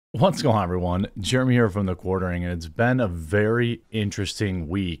What's going on, everyone? Jeremy here from The Quartering, and it's been a very interesting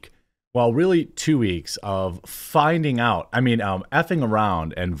week. Well, really 2 weeks of finding out. Effing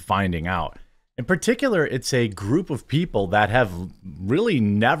around and finding out. In particular, it's a group of people that have really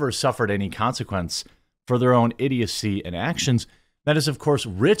never suffered any consequence for their own idiocy and actions. That is, of course,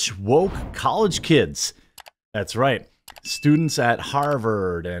 rich, woke college kids. That's right. Students at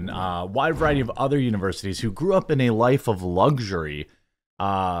Harvard and a wide variety of other universities who grew up in a life of luxury,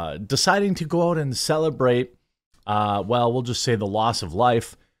 deciding to go out and celebrate, we'll just say the loss of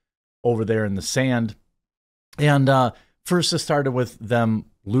life over there in the sand. And first it started with them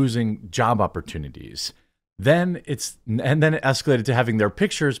losing job opportunities. Then it escalated to having their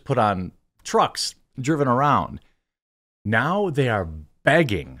pictures put on trucks driven around. Now they are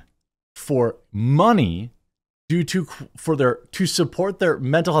begging for money to support their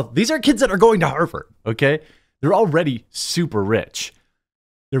mental health. These are kids that are going to Harvard, okay? They're already super rich.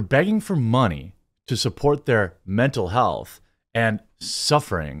 They're begging for money to support their mental health and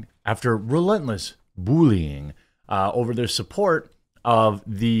suffering after relentless bullying over their support of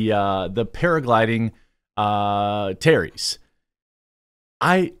the paragliding Terrys.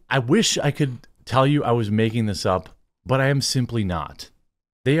 I wish I could tell you I was making this up, but I am simply not.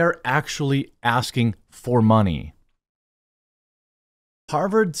 They are actually asking for money.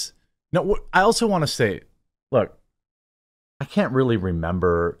 No, I also want to say, look, I can't really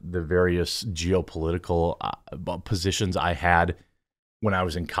remember the various geopolitical positions I had when I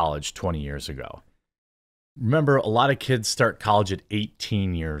was in college 20 years ago. Remember, a lot of kids start college at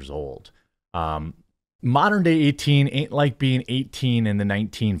 18 years old. Modern day 18 ain't like being 18 in the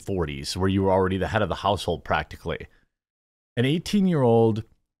 1940s, where you were already the head of the household practically. An 18-year-old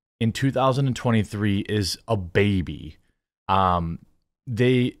in 2023 is a baby.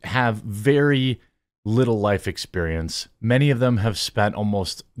 They have very little life experience. Many of them have spent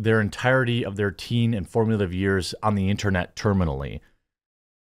almost their entirety of their teen and formative years on the internet terminally.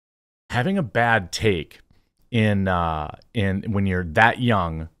 Having a bad take in when you're that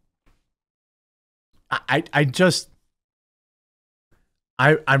young, I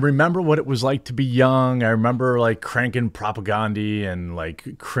remember what it was like to be young. I remember like cranking Propaganda and like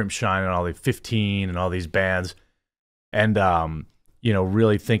Crimpshine and all the 15 and all these bands, and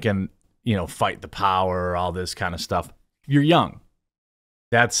really thinking, fight the power, all this kind of stuff. You're young.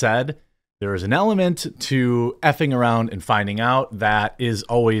 That said, there is an element to effing around and finding out that is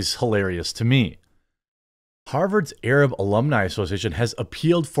always hilarious to me. Harvard's Arab Alumni Association has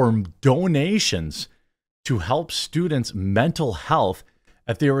appealed for donations to help students' mental health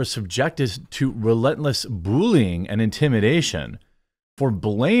if they were subjected to relentless bullying and intimidation, for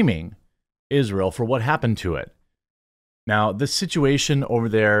blaming Israel for what happened to it. Now, the situation over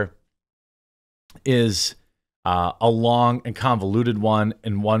there is a long and convoluted one,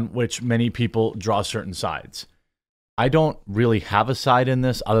 and one which many people draw certain sides. I don't really have a side in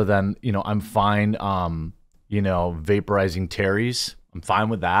this other than, I'm fine, vaporizing Terrys. I'm fine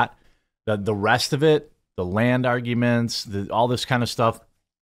with that. The rest of it, the land arguments, all this kind of stuff,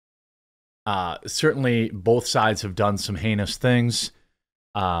 certainly both sides have done some heinous things.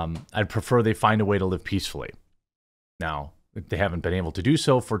 I'd prefer they find a way to live peacefully. Now, they haven't been able to do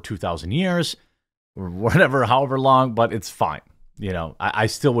so for 2,000 years, or whatever, however long, but it's fine. I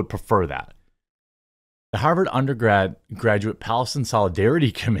still would prefer that. The Harvard Graduate Palestine Solidarity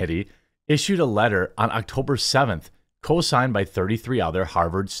Committee issued a letter on October 7th, co-signed by 33 other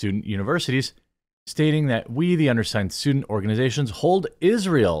Harvard student universities, stating that we, the undersigned student organizations, hold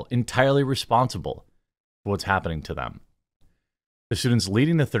Israel entirely responsible for what's happening to them. The students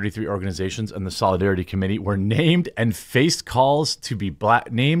leading the 33 organizations and the Solidarity Committee were named and faced calls to be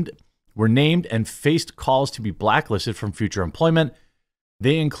blacklisted from future employment.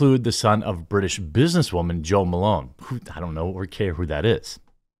 They include the son of British businesswoman Jo Malone, who I don't know or care who that is.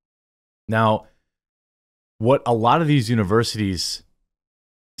 Now, what a lot of these universities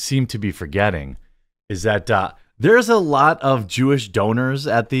seem to be forgetting is that there's a lot of Jewish donors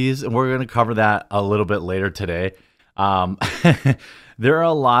at these, and we're going to cover that a little bit later today. There are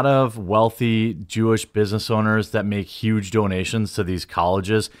a lot of wealthy Jewish business owners that make huge donations to these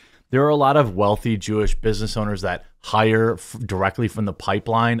colleges. There are a lot of wealthy Jewish business owners that hire directly from the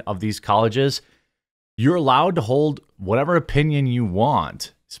pipeline of these colleges. You're allowed to hold whatever opinion you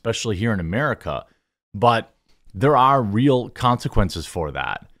want, especially here in America, but there are real consequences for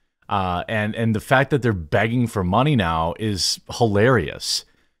that. And the fact that they're begging for money now is hilarious.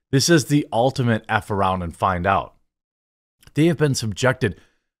 This is the ultimate F around and find out. They have been subjected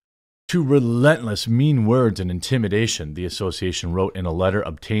to relentless mean words and intimidation, the association wrote in a letter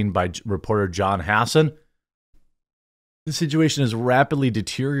obtained by reporter John Hassan. The situation is rapidly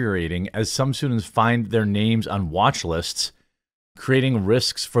deteriorating as some students find their names on watch lists, creating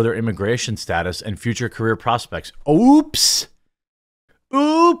risks for their immigration status and future career prospects. Oops!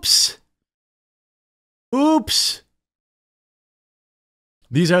 Oops! Oops!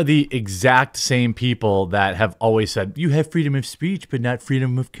 These are the exact same people that have always said, you have freedom of speech, but not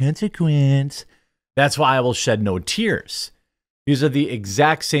freedom of consequence. That's why I will shed no tears. These are the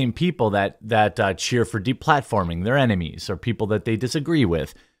exact same people that cheer for deplatforming their enemies or people that they disagree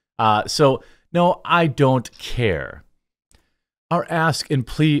with. So, no, I don't care. Our ask and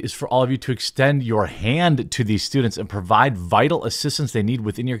plea is for all of you to extend your hand to these students and provide vital assistance they need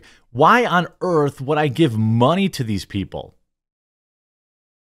within your... Why on earth would I give money to these people?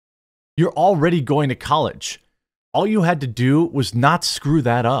 You're already going to college. All you had to do was not screw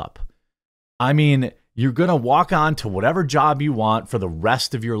that up. I mean, you're going to walk on to whatever job you want for the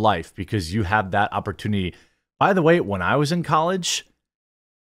rest of your life because you have that opportunity. By the way, when I was in college,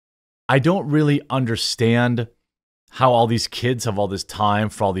 I don't really understand how all these kids have all this time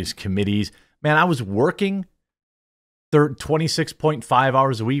for all these committees. Man, I was working 26.5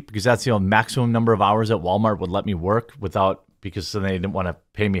 hours a week because that's the maximum number of hours that Walmart would let me work because then they didn't want to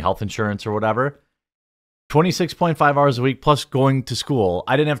pay me health insurance or whatever. 26.5 hours a week plus going to school.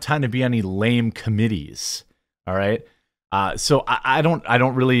 I didn't have time to be on any lame committees. All right. So I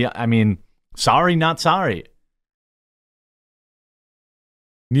don't really, I mean, sorry, not sorry.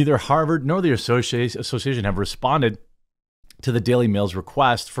 Neither Harvard nor the association have responded to the Daily Mail's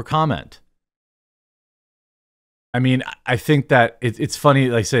request for comment. I mean, I think that it's funny.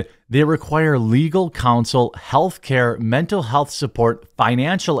 Like I said, they require legal counsel, healthcare, mental health support,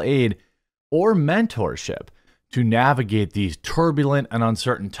 financial aid, or mentorship to navigate these turbulent and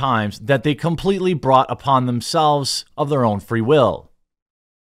uncertain times that they completely brought upon themselves of their own free will.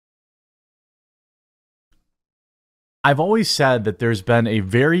 I've always said that there's been a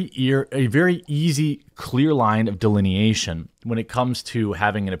very easy, clear line of delineation when it comes to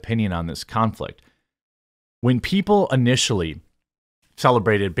having an opinion on this conflict. When people initially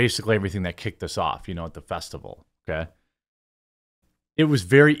celebrated basically everything that kicked this off, at the festival, okay? It was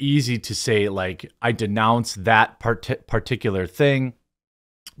very easy to say, like, I denounce that particular thing,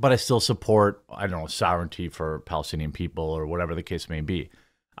 but I still support, I don't know, sovereignty for Palestinian people or whatever the case may be.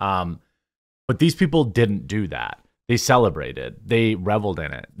 But these people didn't do that. They celebrated. They reveled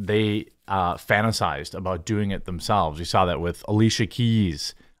in it. They fantasized about doing it themselves. You saw that with Alicia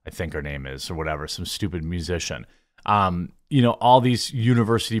Keys, I think her name is, or whatever, some stupid musician. All these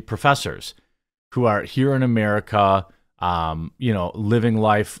university professors who are here in America, living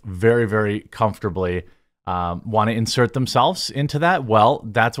life very, very comfortably, want to insert themselves into that. Well,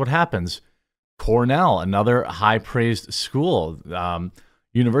 that's what happens. Cornell, another high-praised school,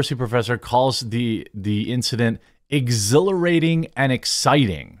 university professor calls the incident exhilarating and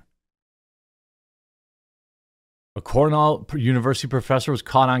exciting. A Cornell University professor was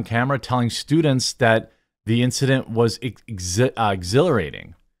caught on camera telling students that the incident was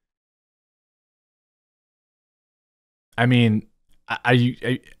exhilarating. I mean,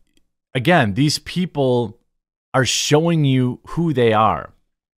 again, these people are showing you who they are.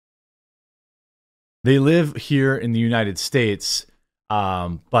 They live here in the United States,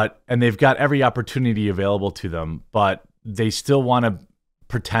 and they've got every opportunity available to them, but they still want to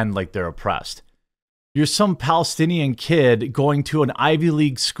pretend like they're oppressed. You're some Palestinian kid going to an Ivy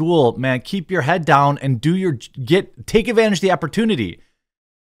League school. Man, keep your head down and take advantage of the opportunity.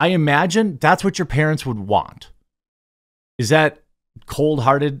 I imagine that's what your parents would want. Is that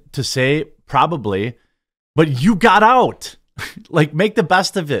cold-hearted to say? Probably. But you got out. Like, make the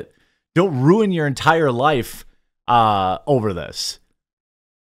best of it. Don't ruin your entire life over this.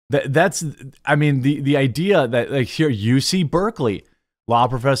 That's, I mean, the idea that, like, here, UC Berkeley, law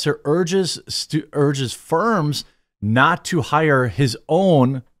professor urges firms not to hire his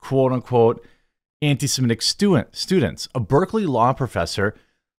own, quote-unquote, anti-Semitic students. A Berkeley law professor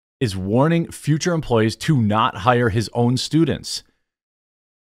is warning future employees to not hire his own students.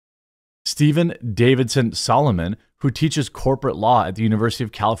 Stephen Davidson Solomon, who teaches corporate law at the University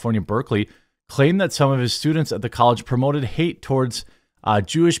of California, Berkeley, claimed that some of his students at the college promoted hate towards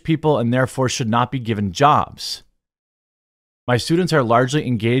Jewish people and therefore should not be given jobs. My students are largely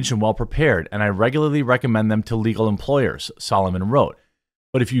engaged and well prepared, and I regularly recommend them to legal employers, Solomon wrote.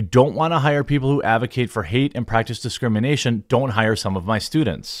 But if you don't want to hire people who advocate for hate and practice discrimination, don't hire some of my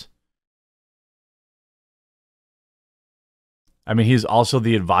students. I mean, he's also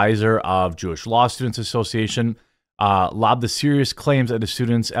the advisor of Jewish Law Students Association, lobbed the serious claims at his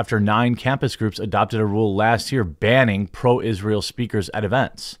students after 9 campus groups adopted a rule last year banning pro-Israel speakers at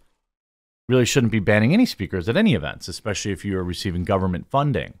events. really shouldn't be banning any speakers at any events, especially if you are receiving government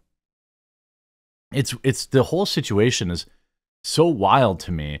funding. It's the whole situation is so wild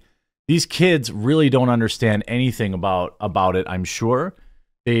to me. These kids really don't understand anything about it. I'm sure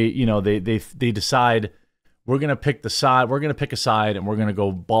they decide we're gonna pick the side. We're gonna pick a side, and we're gonna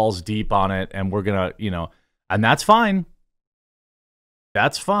go balls deep on it, and we're gonna and that's fine.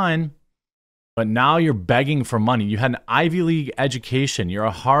 That's fine. But now you're begging for money. You had an Ivy League education. You're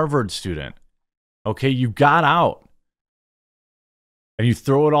a Harvard student. Okay, you got out, and you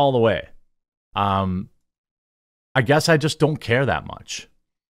throw it all away. I guess I just don't care that much.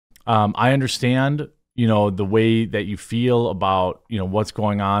 I understand, the way that you feel about, what's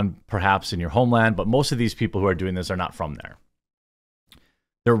going on perhaps in your homeland, but most of these people who are doing this are not from there.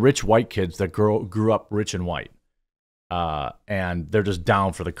 They're rich white kids that grew up rich and white. And they're just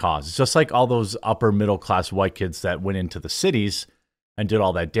down for the cause. It's just like all those upper middle class white kids that went into the cities and did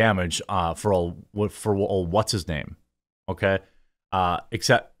all that damage for old what's his name, okay?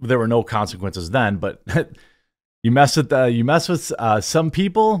 Except there were no consequences then. But you mess with some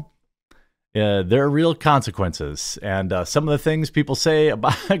people, there are real consequences. And some of the things people say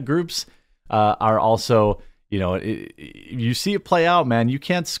about groups are also, you see it play out, man. You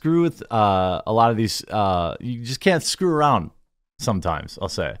can't screw with a lot of these. You just can't screw around sometimes, I'll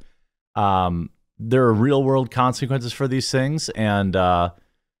say. There are real world consequences for these things. And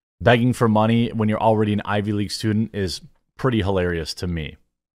begging for money when you're already an Ivy League student is pretty hilarious to me.